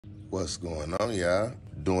What's going on, y'all?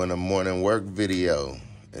 Doing a morning work video.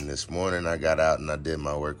 And this morning I got out and I did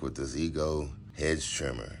my work with this Hedge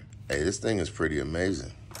trimmer. Hey, this thing is pretty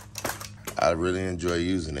amazing. I really enjoy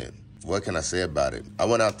using it. What can I say about it? I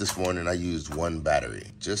went out this morning, I used one battery.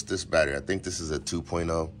 Just this battery. I think this is a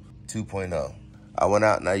 2.0. I went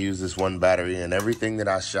out and I used this one battery, and everything that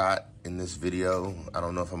I shot in this video, I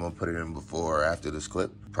don't know if I'm gonna put it in before or after this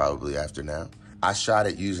clip, probably after now. I shot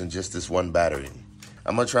it using just this one battery.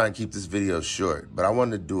 I'm gonna try and keep this video short, but I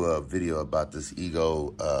wanted to do a video about this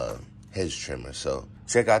Hedge trimmer. So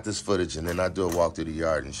check out this footage and then I'll do a walk through the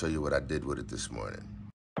yard and show you what I did with it this morning.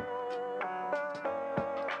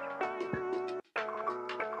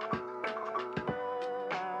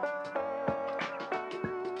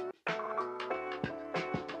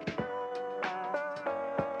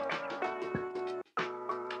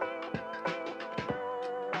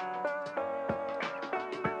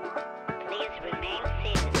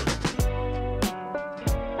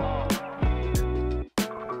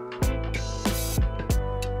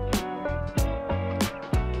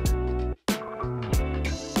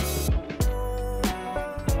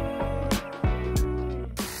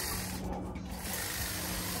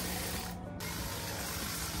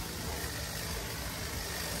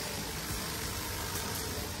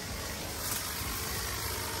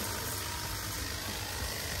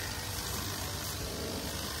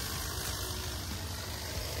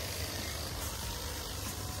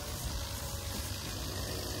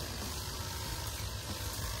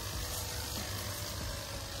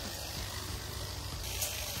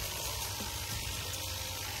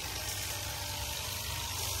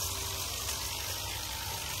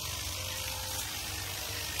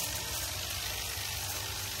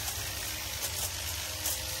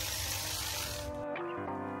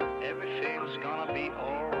 Everything's gonna be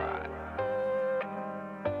alright.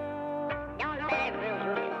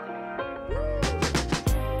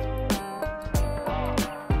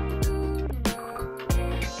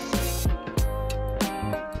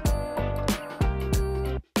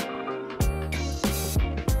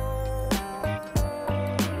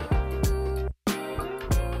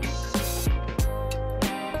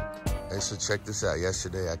 Hey, so check this out.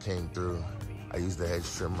 Yesterday I came through, I used the hedge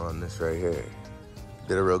trimmer on this right here.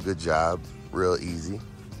 Did a real good job, real easy.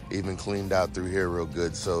 Even cleaned out through here real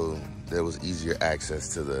good, so there was easier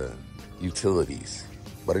access to the utilities.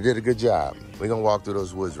 But I did a good job. We're gonna walk through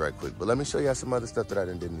those woods right quick, but let me show y'all some other stuff that I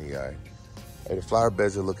done did in the yard. Hey, the flower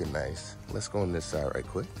beds are looking nice. Let's go on this side right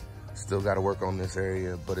quick. Still gotta work on this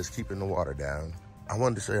area, but it's keeping the water down. I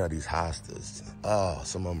wanted to show y'all these hostas. Oh,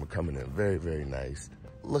 some of them are coming in very, very nice.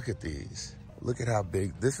 Look at these. Look at how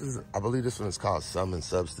big. This is, I believe this one is called Sum and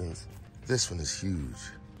Substance. This one is huge.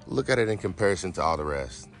 Look at it in comparison to all the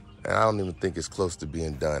rest. And I don't even think it's close to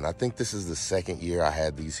being done. I think this is the second year I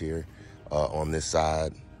had these here on this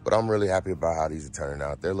side. But I'm really happy about how these are turning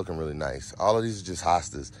out. They're looking really nice. All of these are just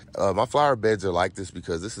hostas. My flower beds are like this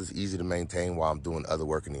because this is easy to maintain while I'm doing other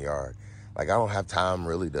work in the yard. Like, I don't have time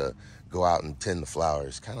really to go out and tend the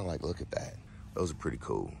flowers. Kind of like, look at that. Those are pretty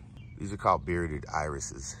cool. These are called bearded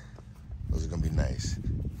irises. Those are gonna be nice.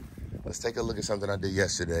 Let's take a look at something I did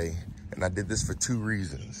yesterday. And I did this for two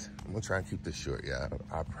reasons. I'm gonna try and keep this short, yeah,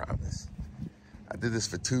 I promise. I did this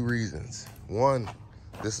for two reasons. One,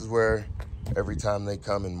 this is where every time they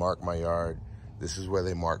come and mark my yard, this is where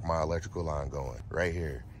they mark my electrical line going, right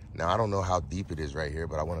here. Now, I don't know how deep it is right here,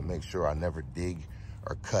 but I wanna make sure I never dig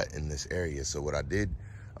or cut in this area. So what I did,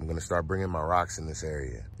 I'm gonna start bringing my rocks in this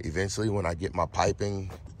area. Eventually, when I get my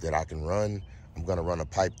piping that I can run, I'm gonna run a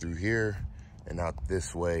pipe through here and out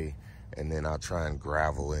this way, and then I'll try and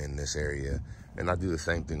gravel in this area, and I'll do the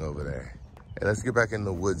same thing over there. Hey, let's get back in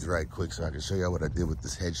the woods right quick so I can show you what I did with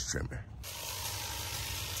this hedge trimmer.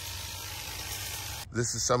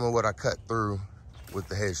 This is some of what I cut through with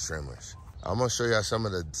the hedge trimmers. I'm gonna show you some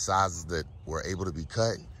of the sizes that were able to be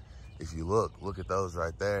cut. If you look at those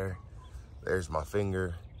right there. There's my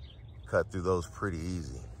finger. Cut through those pretty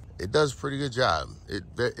easy. It does a pretty good job.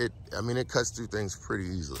 I mean, it cuts through things pretty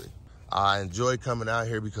easily. I enjoy coming out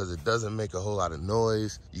here because it doesn't make a whole lot of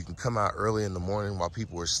noise. You can come out early in the morning while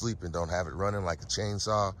people are sleeping, don't have it running like a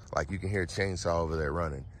chainsaw. Like, you can hear a chainsaw over there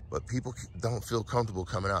running. But people don't feel comfortable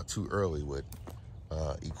coming out too early with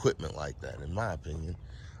equipment like that, in my opinion.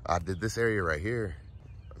 I did this area right here.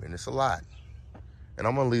 I mean, it's a lot. And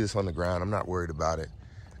I'm gonna leave this on the ground. I'm not worried about it.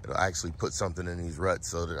 It'll actually put something in these ruts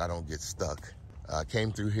so that I don't get stuck. I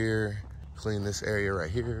came through here, cleaned this area right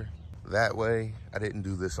here. That way, I didn't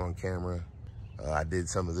do this on camera. I did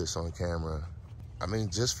some of this on camera. I mean,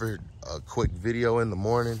 just for a quick video in the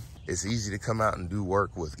morning, it's easy to come out and do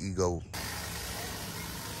work with ego.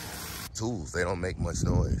 tools. They don't make much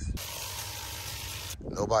noise.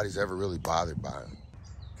 Nobody's ever really bothered by them.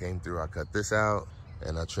 Came through, I cut this out,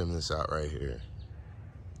 and I trimmed this out right here.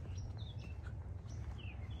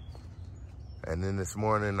 And then this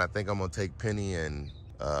morning, I think I'm gonna take Penny and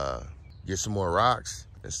get some more rocks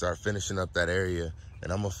and start finishing up that area.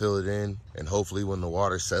 And I'm gonna fill it in, and hopefully when the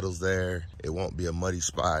water settles there, it won't be a muddy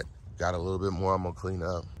spot. Got a little bit more I'm gonna clean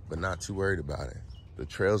up, but not too worried about it. The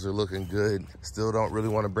trails are looking good. Still don't really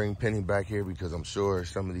wanna bring Penny back here because I'm sure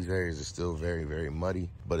some of these areas are still very, very muddy.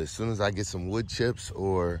 But as soon as I get some wood chips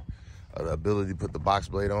or the ability to put the box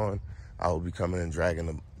blade on, I will be coming and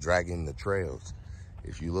dragging the trails.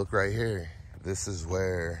 If you look right here, this is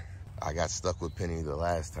where I got stuck with Penny the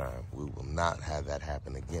last time. We will not have that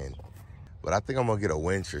happen again. But I think I'm gonna get a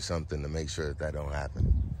winch or something to make sure that that don't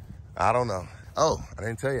happen. I don't know. Oh, I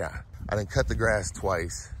didn't tell you. I didn't cut the grass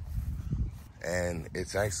twice, and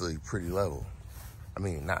it's actually pretty level. I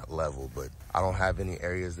mean, not level, but I don't have any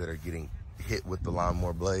areas that are getting hit with the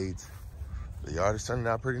lawnmower blades. The yard is turning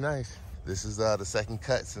out pretty nice. This is the second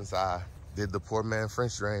cut since I did the poor man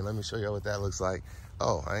French drain. Let me show you what that looks like.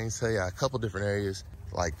 Oh, I didn't tell you, a couple different areas.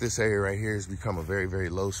 Like this area right here has become a very, very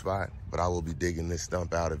low spot, but I will be digging this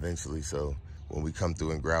stump out eventually. So when we come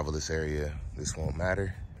through and gravel this area, this won't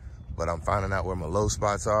matter. But I'm finding out where my low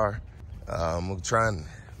spots are. I'm gonna try and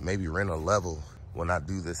maybe rent a level when I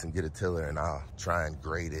do this and get a tiller, and I'll try and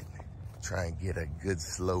grade it, try and get a good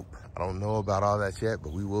slope. I don't know about all that yet,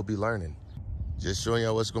 but we will be learning. Just showing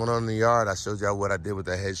y'all what's going on in the yard. I showed y'all what I did with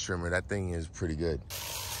the hedge trimmer. That thing is pretty good.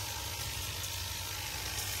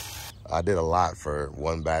 I did a lot for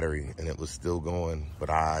one battery and it was still going, but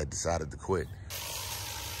I decided to quit.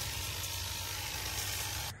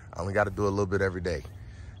 I only got to do a little bit every day.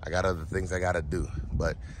 I got other things I got to do,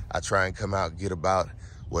 but I try and come out, get about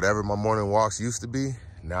whatever my morning walks used to be.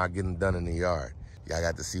 Now I get them done in the yard. Y'all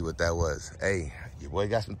got to see what that was. Hey, your boy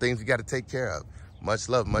got some things you got to take care of. Much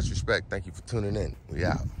love, much respect. Thank you for tuning in. We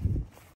out.